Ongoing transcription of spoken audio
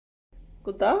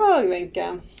God dag,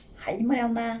 Wenche. Hei,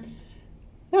 Marianne.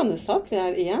 Ja, nå satt vi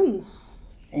her igjen.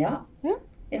 Ja, Ja,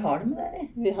 vi har det med det, vi.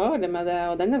 vi har det med det,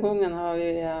 og denne gangen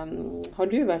har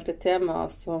du valgt et tema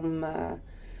som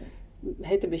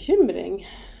heter bekymring.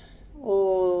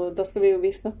 Og da skal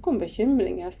vi snakke om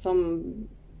bekymringer som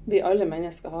vi alle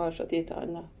mennesker har fra tid til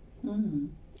annen.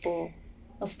 Mm. Og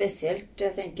Og spesielt,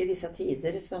 jeg tenker, disse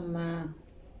tider som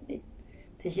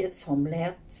til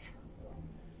kjedsommelighet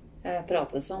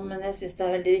prates om. Men jeg synes det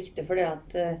er veldig viktig fordi at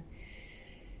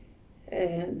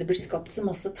det blir skapt så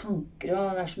masse tanker,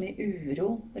 og det er så mye uro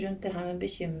rundt det her med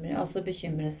bekymring. Altså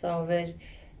bekymre seg over,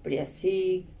 blir jeg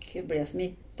syk, blir jeg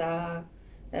smittet,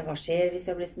 hva skjer hvis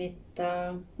jeg blir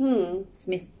smittet,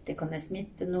 smitte, kan jeg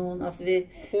smitte noen? Altså vi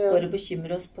ja, går og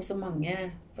bekymrer oss på så mange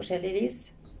forskjellige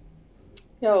vis.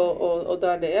 ja og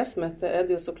der det er smitte, er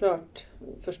det jo så klart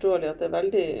forståelig at det er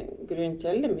veldig grunn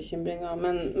til den bekymringen,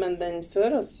 men den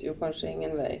fører oss jo kanskje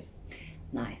ingen vei.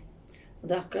 Nei, og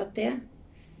det er akkurat det.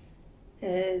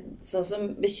 Sånn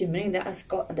som bekymring, det er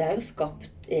jo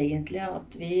skapt egentlig av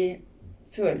at vi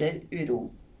føler uro,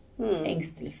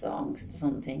 engstelse og angst og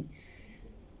sånne ting.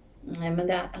 Men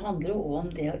det handler jo også om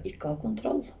det å ikke ha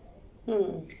kontroll.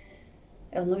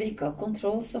 Og når vi ikke har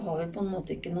kontroll, så har vi på en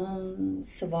måte ikke noen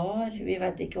svar. Vi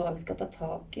vet ikke hva vi skal ta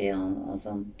tak i, og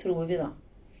sånn tror vi da.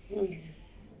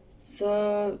 Så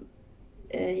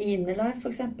i Innerlife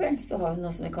for eksempel, så har vi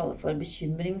noe som vi kaller for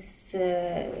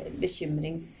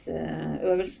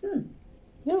bekymringsøvelsen.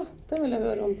 Ja, det vil jeg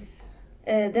høre om.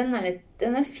 Den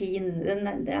er fin.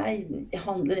 Det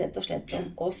handler rett og slett om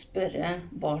å spørre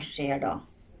hva skjer da.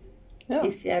 Ja.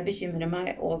 Hvis jeg bekymrer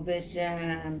meg over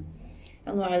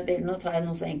nå tar jeg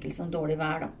noe så enkelt som dårlig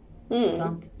vær da. Ikke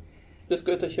sant? Du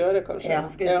skal ut og kjøre, kanskje? Ja,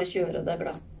 skal ut og kjøre, og det er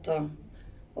glatt.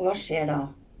 Og hva skjer da?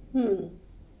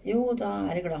 Jo, da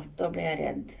er det glatt, og blir jeg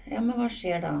redd. Ja, men hva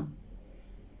skjer da?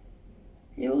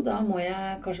 Jo, da må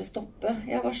jeg kanskje stoppe.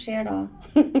 Ja, hva skjer da?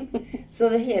 Så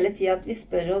det hele tiden at vi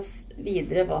spør oss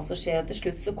videre hva som skjer, og til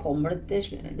slutt så kommer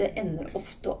det ender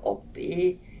ofte opp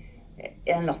i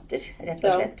en latter, rett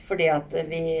og slett. Fordi at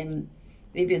vi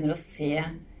begynner å se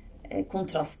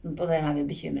kontrasten på det her vi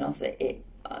bekymrer oss,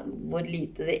 hvor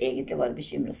lite det egentlig var å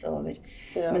bekymre seg over.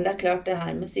 Ja. Men det er klart, det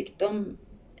her med sykdom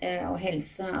og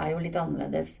helse er jo litt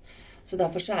annerledes. Så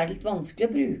derfor så er det litt vanskelig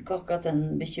å bruke akkurat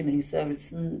den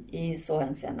bekymringsøvelsen i så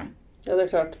henseende. Ja, det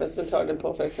er klart, hvis vi tar den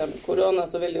på for eksempel korona,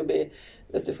 så vil det jo bli,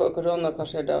 hvis du får korona, hva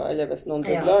skjer da? Eller hvis noen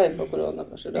blir glad i for korona,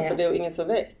 hva skjer da? For det er jo ingen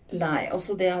som vet. Nei,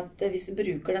 også det at hvis vi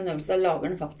bruker den øvelsen, lager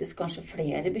den faktisk kanskje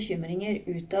flere bekymringer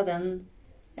ut av den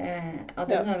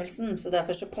øvelsen, så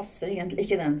derfor så passer egentlig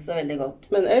ikke den så veldig godt.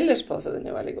 Men ellers passer den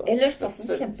jo veldig godt. Ellers passer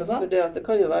den kjempegodt. For det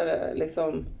kan jo være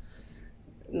liksom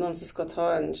noen som skal ta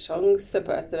en sjanse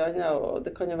på et eller annet, og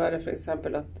det kan jo være for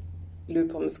eksempel at lurer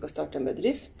på om vi skal starte en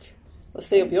bedrift og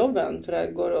si opp jobben, for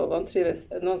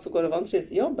noen som går og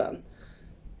vantrives i jobben,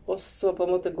 og så på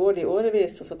en måte går de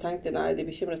årevis, og så tenker de, nei, de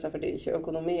bekymrer seg fordi ikke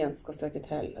økonomien skal strekke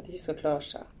til, at de ikke skal klare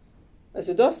seg. Hvis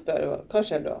du da spør, hva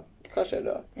skjer da? Hva skjer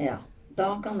da? Ja, da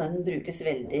kan den brukes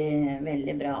veldig,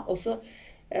 veldig bra. Også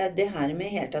det her med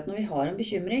helt at når vi har en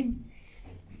bekymring,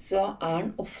 så er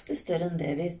den ofte større enn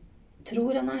det vi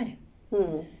tror den er.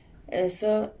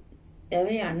 Så jeg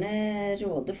vil gjerne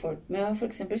råde folk med å for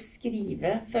eksempel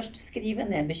skrive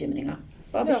ned bekymringen.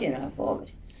 Hva bekymrer jeg meg på over?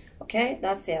 Ok,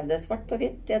 da ser jeg det svart på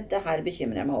hvitt. Dette her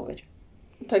bekymrer jeg meg over.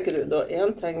 Tenker du da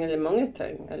en ting eller mange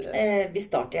ting? Eller? Vi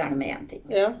starter gjerne med en ting.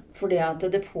 Ja. Fordi at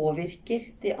det påvirker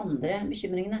de andre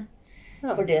bekymringene.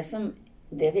 Ja. For en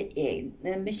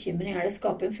bekymring er det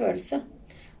skaper en følelse.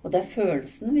 Og det er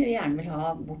følelsen vi gjerne vil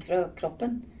ha bort fra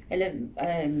kroppen. Eller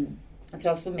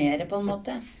transformere på en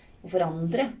måte. Og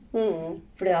forandre.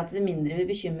 Fordi at det mindre vi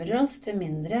bekymrer oss, til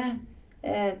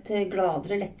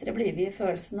gladere, lettere blir vi i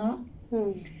følelsen også.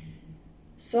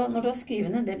 Så når du har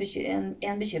skrevet ned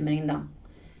en bekymring da,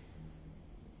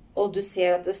 og du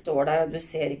ser at det står der, og du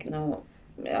ser ikke noe,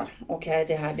 ja, ok,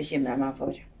 det her bekymrer jeg meg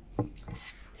for.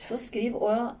 Så skriv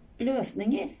også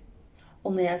løsninger.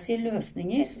 Og når jeg sier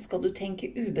løsninger, så skal du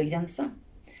tenke ubegrenset.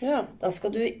 Ja. Da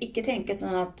skal du ikke tenke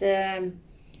sånn at,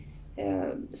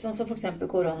 sånn som for eksempel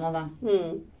korona da.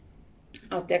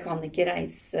 At jeg kan ikke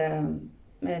reise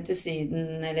til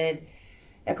Syden, eller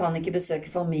jeg kan ikke besøke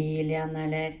familien,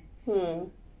 eller...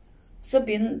 Så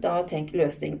begynn da å tenke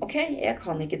løsning. Ok, jeg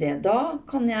kan ikke det. Da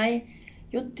kan jeg...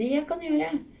 Jo, det jeg kan gjøre.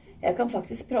 Jeg kan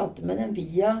faktisk prate med dem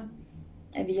via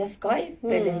Skype,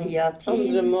 eller via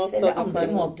Teams, eller andre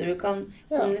måter du kan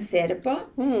kommunisere på.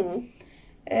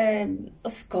 Og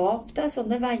skap deg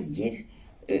sånne veier,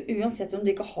 uansett om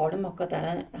du ikke har dem akkurat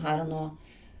der, her og nå.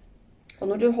 Og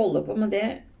når du holder på med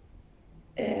det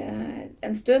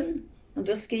en stund, Og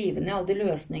du skriver ned alle de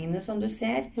løsningene som du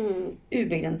ser.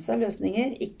 Ubegrenset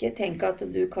løsninger. Ikke tenk at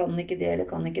du kan ikke det eller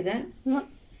kan ikke det. Nei.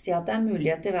 Si at det er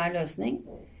mulighet til hver løsning.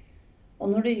 Og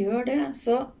når du gjør det,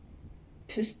 så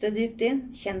pust det dypt inn.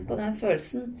 Kjenn på den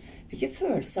følelsen. Hvilken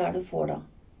følelse er det du får da?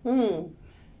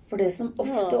 For det som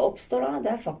ofte oppstår da,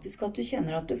 det er faktisk at du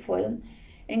kjenner at du får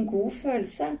en god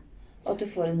følelse. At du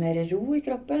får en mer ro i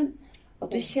kroppen.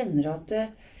 At du kjenner at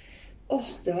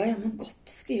det var jammen godt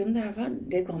å skrive om det her.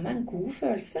 Det ga meg en god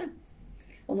følelse.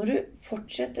 Og når du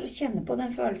fortsetter å kjenne på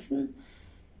den følelsen,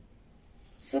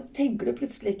 så tenker du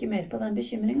plutselig ikke mer på den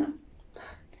bekymringen.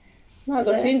 Nei,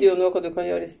 da finner du jo noe du kan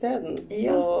gjøre i stedet.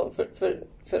 Ja. Så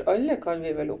for alle kan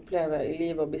vi vel oppleve i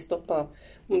livet å bli stoppet,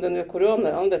 om det nå er korona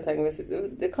eller andre ting.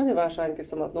 Det kan jo være så enkelt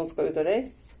som at noen skal ut og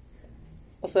reise,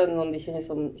 og så er det noen de kjenner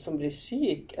som blir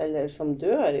syk, eller som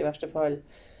dør i verste fall,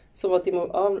 som at de må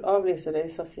avlyse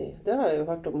reisa si. Det har jeg jo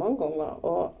hørt om mange ganger,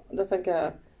 og da tenker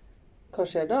jeg, hva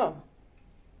skjer da?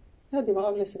 Ja, de må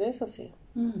avlyse reisa si.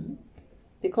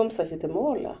 De kom seg ikke til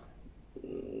målet,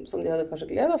 som de hadde kanskje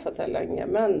gledet seg til lenge,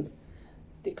 men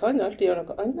de kan jo alltid gjøre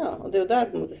noe annet, og det er jo der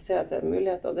på en måte se at det er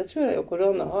muligheter, og det tror jeg jo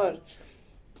korona har.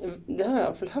 Det har jeg i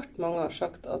hvert fall hørt mange har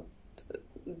sagt, at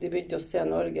de begynte å se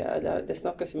Norge, eller det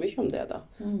snakkes jo mye om det da,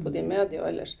 på de medier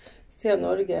og ellers. Se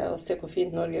Norge og se hvor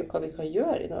fint Norge er, hva vi kan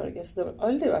gjøre i Norge. Så det har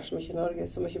aldri vært så mye i Norge,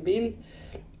 så mye bil.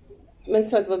 Men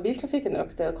så at biltrafikken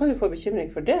økte, da kan du få bekymring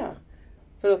for det.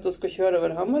 For at du skal kjøre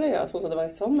over Hamarøya, sånn som det var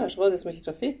i sommer, så var det så mye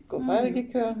trafikk og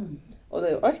fergekø. Og det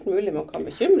er jo alt mulig man kan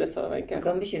bekymre seg over, Wenche. Man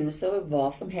kan bekymre seg over hva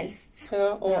som helst.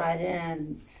 Ja, og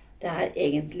det er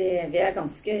egentlig, vi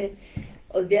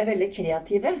er veldig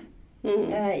kreative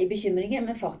i bekymringer,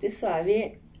 men faktisk så er vi,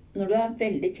 når du er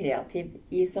veldig kreativ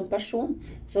som person,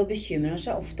 så bekymrer man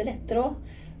seg ofte lettere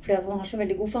også, fordi at man har så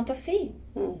veldig god fantasi.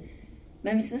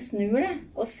 Men hvis man snur det,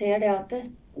 og ser det at,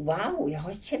 wow, jeg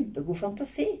har kjempegod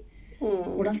fantasi,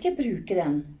 hvordan skal jeg bruke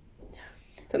den?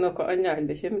 Det er noe annet enn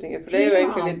bekymringer, for det er jo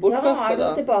egentlig litt bortkastet da. Da er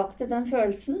du tilbake til den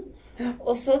følelsen,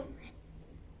 og så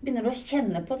begynner du å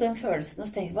kjenne på den følelsen, og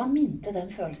så tenker du, hva minte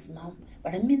den følelsen meg om? Hva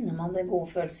er det minner meg om den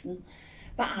gode følelsen?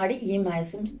 Hva er det i meg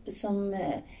som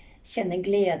kjenner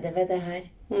glede ved det her?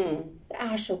 Det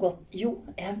er så godt. Jo,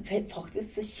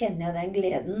 faktisk så kjenner jeg den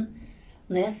gleden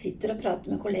når jeg sitter og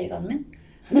prater med kollegaen min.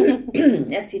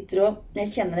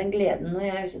 Jeg kjenner den gleden når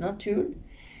jeg er ute i naturen.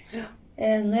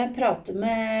 Når jeg prater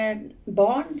med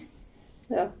barn,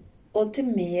 og til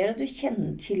mer du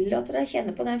tillater deg å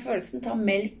kjenne på den følelsen, ta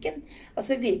melken,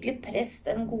 altså virkelig press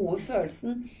den gode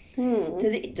følelsen til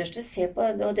det ytterste, se på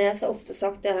det, og det er så ofte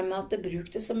sagt det her med at bruk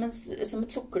det som et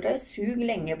sukkertøy, sug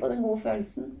lenge på den gode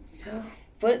følelsen.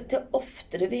 For til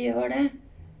oftere vi gjør det,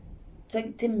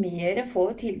 til mer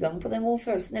får vi tilgang på den gode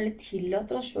følelsen, eller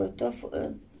tillater oss selv til å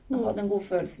ha den gode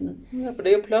følelsen. Ja, for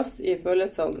det er jo plass i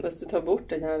følelsene hvis du tar bort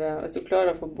den her, hvis du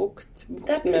klarer å få bukt med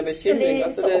bekymring. Det er plutselig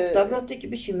så oppdager du at du ikke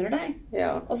bekymrer deg.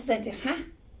 Ja. Og så tenker du, hæ?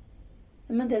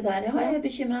 Men det der har jeg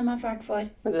bekymret meg fælt for.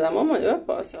 Men det der må man øve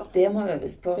på, altså. Det må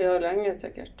øves på. Ja, lenge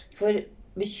sikkert. For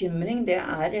bekymring, det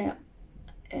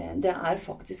er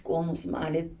faktisk også noe som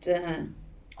er litt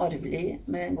arvelig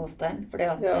med gåstein. For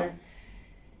det at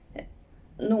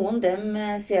noen dem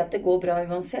sier at det går bra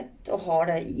uansett, og har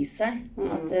det i seg.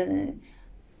 At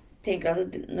tenker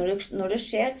at når det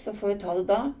skjer, så får vi ta det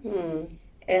da,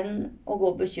 enn å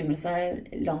gå og bekymre seg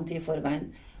lang tid i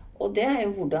forveien. Og det er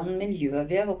jo hvordan miljøet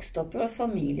vi har vokst opp i, og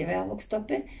familie vi har vokst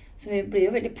opp i. Så vi blir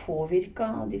jo veldig påvirket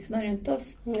av de som er rundt oss.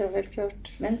 Ja, helt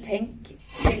klart. Men tenk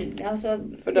veldig, altså...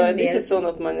 For da er det ikke sånn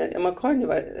at man kan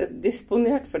jo være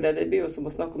disponert for det. Det blir jo som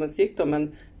å snakke om en sykdom, men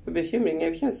for bekymring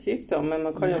er jo ikke en sykdom, men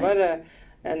man kan jo være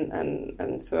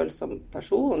en følsom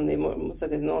person, i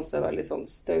motsetning til noen som er veldig sånn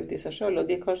støt i seg selv, og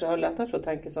de kanskje har lettere for å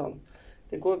tenke sånn,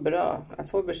 det går bra, jeg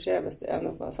får beskjed hvis det er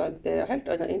noe, sant? Det er en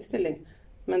helt annen innstilling,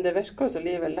 men det virker jo så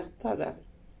livet lettere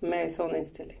med en sånn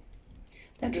innstilling.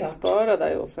 Det er klart. Du sparer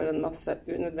deg jo for en masse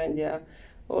unødvendige,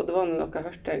 og det var noe jeg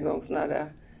hørte en gang, sånn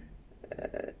her,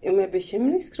 jo med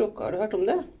bekymringskroker, har du hørt om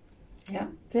det? Ja.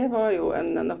 Det var jo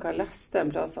noe jeg leste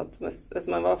en plass, at hvis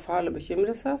man var ferdig å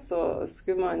bekymre seg, så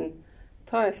skulle man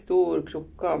ta en stor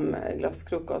krukke med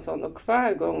glasskrukker og sånn, og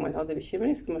hver gang man hadde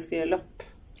bekymring, skulle man skrive en lapp.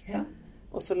 Ja.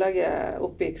 Og så legge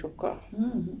oppi krukka.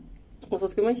 Og så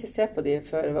skulle man ikke se på de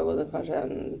før det var gått kanskje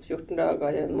 14 dager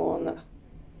eller en måned.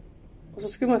 Og så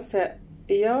skulle man se,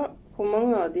 ja, hvor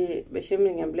mange av de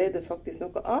bekymringene ble det faktisk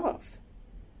noe av.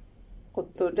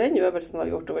 Og når den øvelsen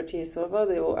var gjort over tid, så var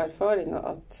det jo erfaringen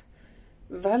at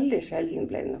veldig sjelden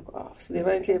ble det noe av. Så de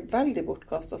var egentlig veldig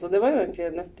bortkastet. Så det var jo egentlig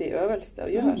en nyttig øvelse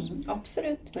å gjøre.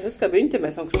 Absolutt. Jeg husker jeg begynte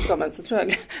med sånn krukka, men så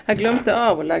tror jeg glemte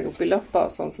av å legge oppi lapper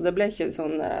og sånn, så det ble ikke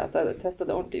sånn at jeg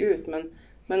testet det ordentlig ut. Men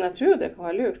Men jeg tror det kan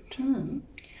være lurt.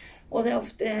 Og det er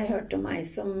ofte jeg hørte om meg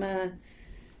som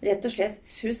rett og slett,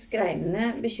 hun skrev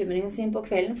ned bekymringen sin på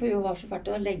kvelden, for hun var så fælt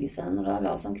å legge seg når hun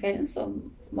la seg om kvelden, så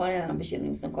var det en eller annen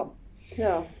bekymring som kom.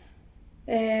 Ja.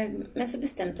 Men så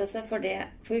bestemte jeg seg for det,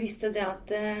 for hun visste det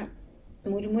at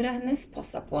mormora hennes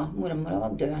passet på. Mormora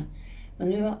var død,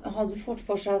 men hun hadde fått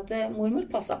for seg at mormor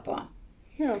passet på.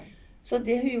 Ja. Så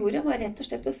det hun gjorde var rett og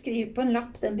slett å skrive på en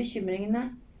lapp den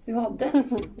bekymringene hun hadde,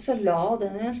 og så la hun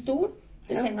den i en stol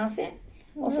i senga si,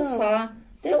 og så sa,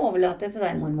 det overlater jeg til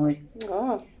deg, mormor.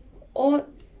 Ja. Og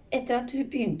etter at hun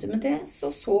begynte med det, så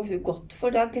hun godt,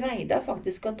 for da greide jeg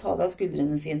faktisk å ta det av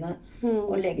skuldrene sine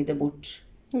og legge det bort.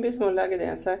 Det blir som å legge det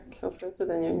i en sekk og flytte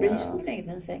den unna. Det blir som å legge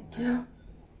det i en sekk. Ja.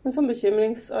 Men sånn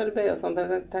bekymringsarbeid og sånn,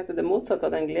 jeg tenkte det motsatte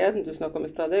av den gleden du snakket om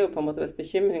i sted, det er jo på en måte hvis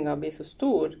bekymringen blir så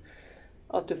stor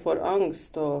at du får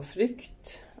angst og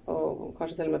frykt, og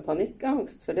kanskje til og med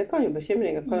panikkangst, for det kan jo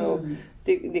bekymringer,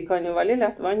 de kan jo veldig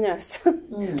lett vannes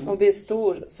og bli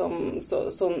stor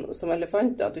som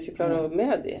elefanter, at du ikke klarer å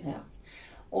med de. Ja.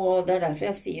 Og det er derfor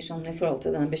jeg sier sånn i forhold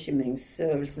til den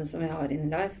bekymringsøvelsen som jeg har in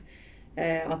life,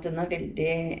 at den er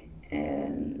veldig,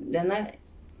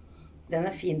 den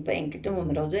er fin på enkelte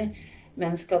områder,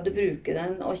 men skal du bruke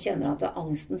den og kjenner at det er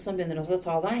angsten som begynner også å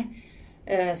ta deg,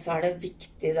 så er det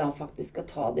viktig da faktisk å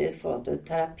ta det i forhold til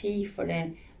terapi, for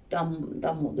da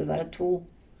må du være to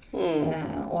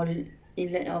og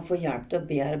få hjelp til å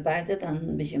bearbeide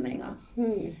den bekymringen.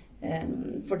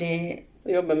 Fordi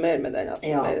jobbe mer med den, altså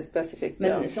mer spesifikt.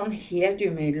 Men sånn helt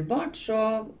umiddelbart,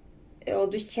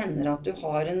 og du kjenner at du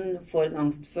får en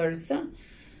angstfølelse,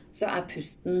 så er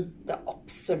pusten det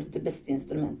absolutt beste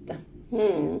instrumentet.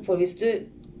 For hvis du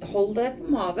hold deg på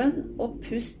maven og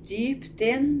pust dypt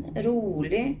inn,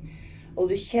 rolig,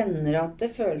 og du kjenner at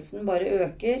følelsen bare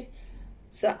øker,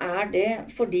 så er det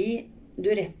fordi du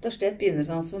rett og slett begynner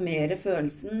å transformere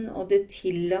følelsen, og du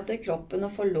tillater kroppen å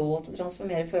få lov til å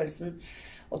transformere følelsen.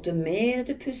 Og til mer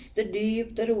du puster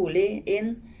dypt og rolig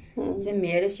inn, til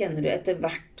mer kjenner du etter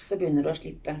hvert, så begynner du å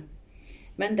slippe.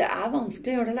 Men det er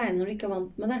vanskelig å gjøre det alene når du ikke er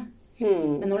vant med det.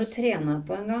 Men når du trener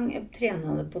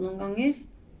det på noen ganger,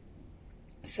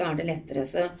 så er det lettere.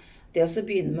 Så det å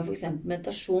begynne med for eksempel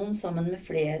meditasjon sammen med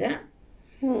flere,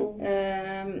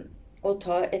 og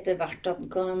ta etter hvert at du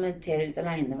kan meditere litt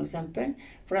alene for eksempel,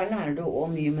 for da lærer du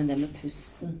også mye med det med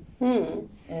pusten.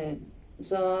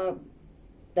 Så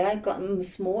det er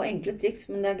små, enkle triks,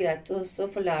 men det er greit å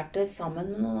få lært det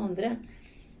sammen med noen andre.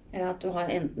 At du har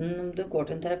enten, om du går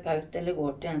til en terapeut, eller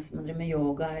går til en som driver med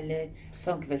yoga, eller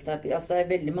tankefeltsterapi. Altså det er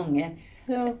veldig mange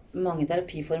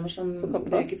terapiformer som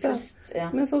bruker pust. Ja.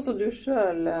 Men sånn som du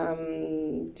selv,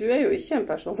 du er jo ikke en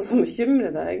person som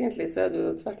bekymrer deg egentlig, så er du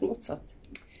jo tvert motsatt.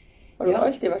 Har du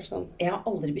alltid vært sånn? Jeg har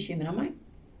aldri bekymret meg.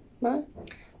 Nei.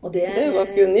 Og det er jo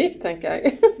ganske unikt, tenker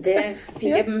jeg. Det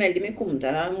fikk jeg veldig mye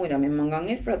kommentarer av mora mi mange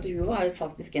ganger, for at hun var jo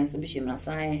faktisk en som bekymret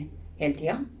seg hele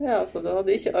tiden. Ja, så du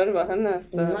hadde ikke arvet hennes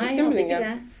bekymringer? Nei, jeg hadde ikke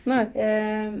det. Nei.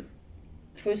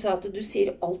 For hun sa at du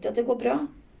sier alltid at det går bra,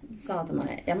 sa til meg.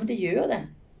 Ja, men det gjør jo det.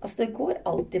 Altså, det går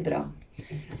alltid bra.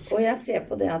 Og jeg ser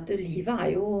på det at livet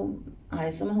er jo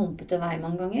som en humpete vei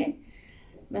mange ganger.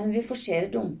 Men vi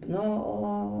forserer dumpene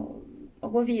og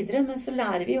går videre. Men så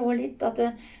lærer vi jo litt at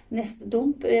neste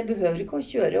dump, jeg behøver ikke å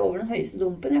kjøre over den høyeste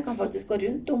dumpen. Jeg kan faktisk gå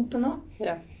rundt dumpen nå.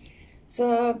 Ja. Så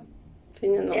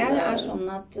jeg er sånn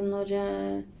at når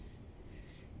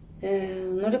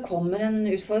det kommer en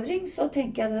utfordring, så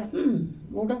tenker jeg det,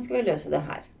 hvordan skal vi løse det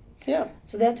her? Ja.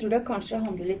 Så jeg tror det kanskje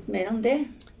handler litt mer om det.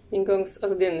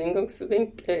 Altså din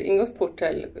inngangsport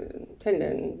til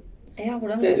den,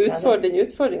 den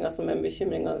utfordringen som er en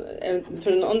bekymring. For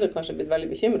noen andre kanskje blitt veldig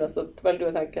bekymret, så velger du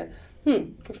å tenke,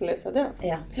 hvordan løser jeg det?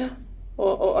 Ja. Ja.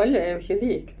 Og alle er jo ikke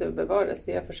like, det bevares,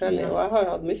 vi er forskjellige. Ja. Og jeg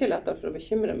har hatt mye lettere for å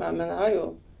bekymre meg, men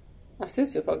jeg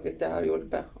synes jo faktisk det har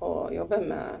hjulpet å jobbe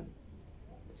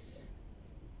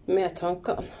med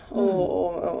tankene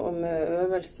og med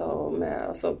øvelser og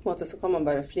altså på en måte så kan man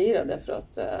bare flire av det for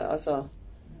at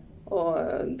og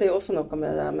det er også noe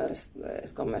med det med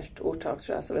et gammelt ordtak,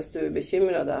 tror jeg. Så hvis du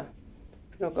bekymrer deg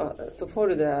for noe, så får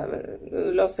du det,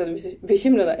 la oss si at du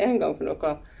bekymrer deg en gang for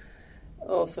noe,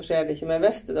 og så skjer det ikke, men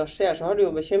hvis det da skjer, så har du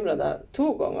jo bekymret deg 2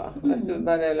 ganger. Hvis du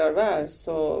bare lar være,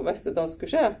 så hvis det da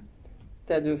skulle skje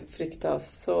det du frykter,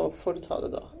 så får du ta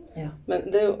det da. Ja. Men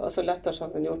det er jo altså lettere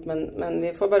sagt enn gjort, men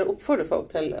vi får bare oppfordre folk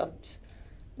til at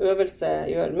øvelse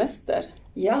gjør mester.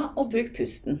 Ja, og bruk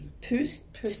pusten. Pust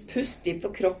dypt,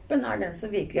 for kroppen er den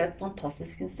som virkelig er et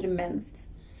fantastisk instrument.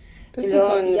 Pusten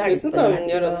kan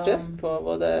gjøre oss friske på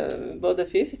både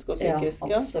fysisk og psykisk.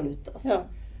 Ja, absolutt. Altså. Ja.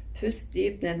 Pust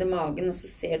dypt ned i magen, og så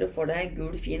ser du for deg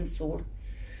gul, fin sol.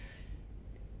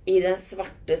 i det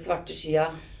svarte, svarte skya.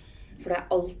 For det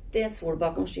er alltid sol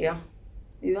bakom skya.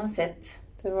 Uansett.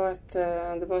 Det var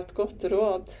et godt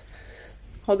råd.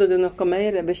 Hadde du noe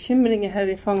mer bekymringer her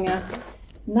i fanget?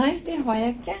 Nei, det har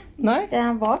jeg ikke. Nei? Det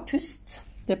var pust.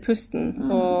 Det er pusten,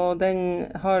 og den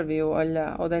har vi jo alle,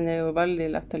 og den er jo veldig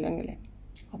lett tilgjengelig.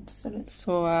 Absolutt.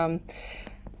 Så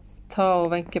ta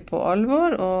og venke på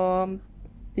alvor,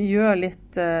 og gjør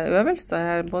litt øvelser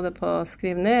her, både på å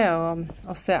skrive ned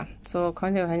og se. Så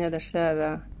kan det jo hende det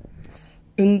skjer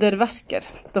underverker.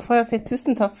 Da får jeg si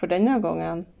tusen takk for denne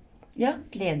gangen. Ja,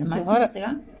 gleder meg til neste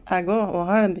gang. Jeg går og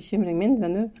har en bekymring mindre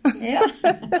nå. Ja.